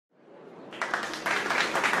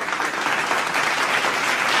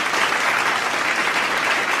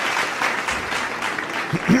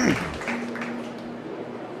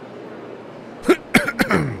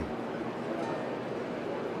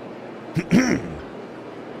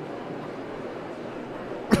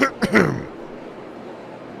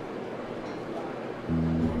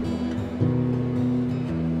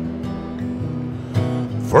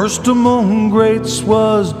First among greats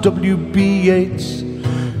was W.B. Yeats,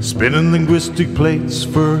 spinning linguistic plates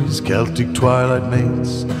for his Celtic twilight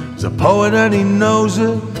mates. He's a poet and he knows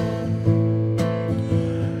it.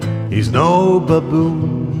 He's no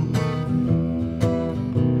baboon.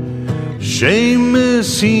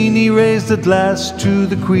 Seamus Heaney raised a glass to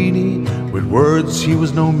the Queenie. With words he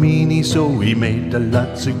was no meanie, so he made a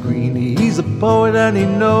lots of greenie. He's a poet and he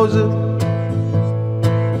knows it.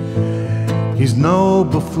 He's no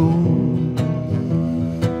buffoon.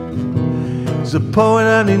 He's a poet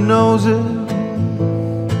and he knows it.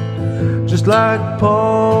 Just like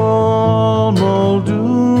Paul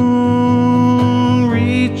Muldoon,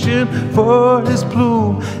 reaching for his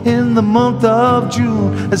plume in the month of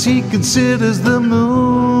June as he considers the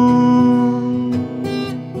moon.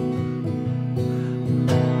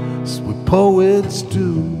 That's what poets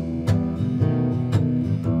do.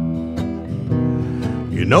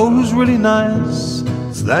 You know who's really nice?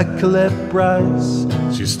 It's that Colette Bryce.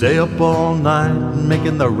 She stay up all night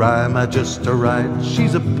making the rhyme I just to write.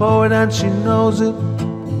 She's a poet and she knows it,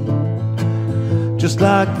 just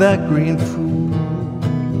like that green fool.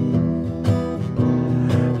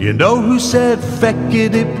 You know who said feck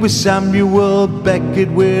it? It was Samuel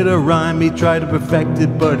Beckett. With a rhyme he tried to perfect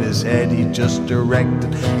it, but his head he just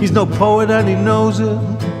directed. He's no poet and he knows it,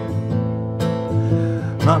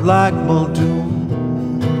 not like Muldoon.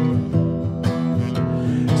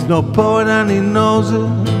 He's no poet and he knows it,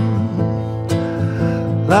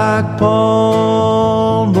 like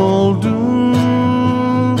Paul Muldoon.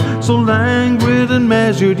 So languid and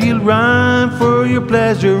measured, he'll rhyme for your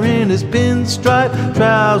pleasure in his pinstripe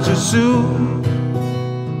trouser suit.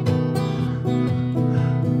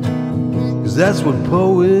 'Cause that's what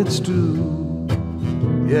poets do.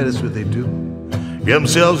 Yeah, that's what they do. Get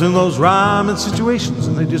themselves in those rhyming situations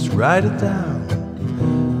and they just write it down.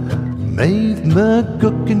 Made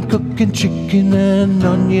McGuckin cooking chicken and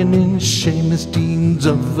onion in Seamus Dean's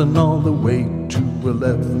oven all the way to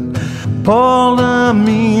 11. Paul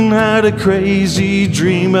Amin had a crazy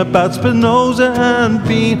dream about Spinoza and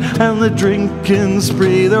Bean and the drinking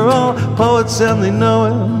spree. They're all poets and they know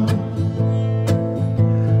it.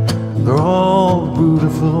 They're all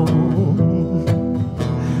beautiful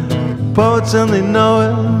poets and they know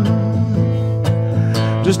it,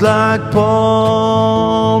 just like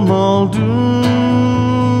Paul Muldoon,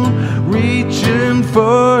 reaching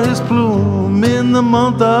for his plume in the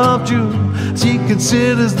month of June as he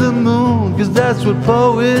considers the moon. 'Cause that's what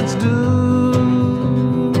poets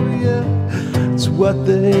do. Yeah, it's what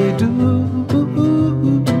they do.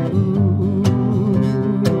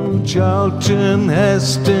 Charlton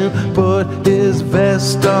Heston put his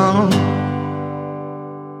vest on.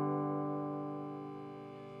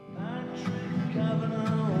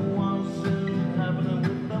 Wasn't having a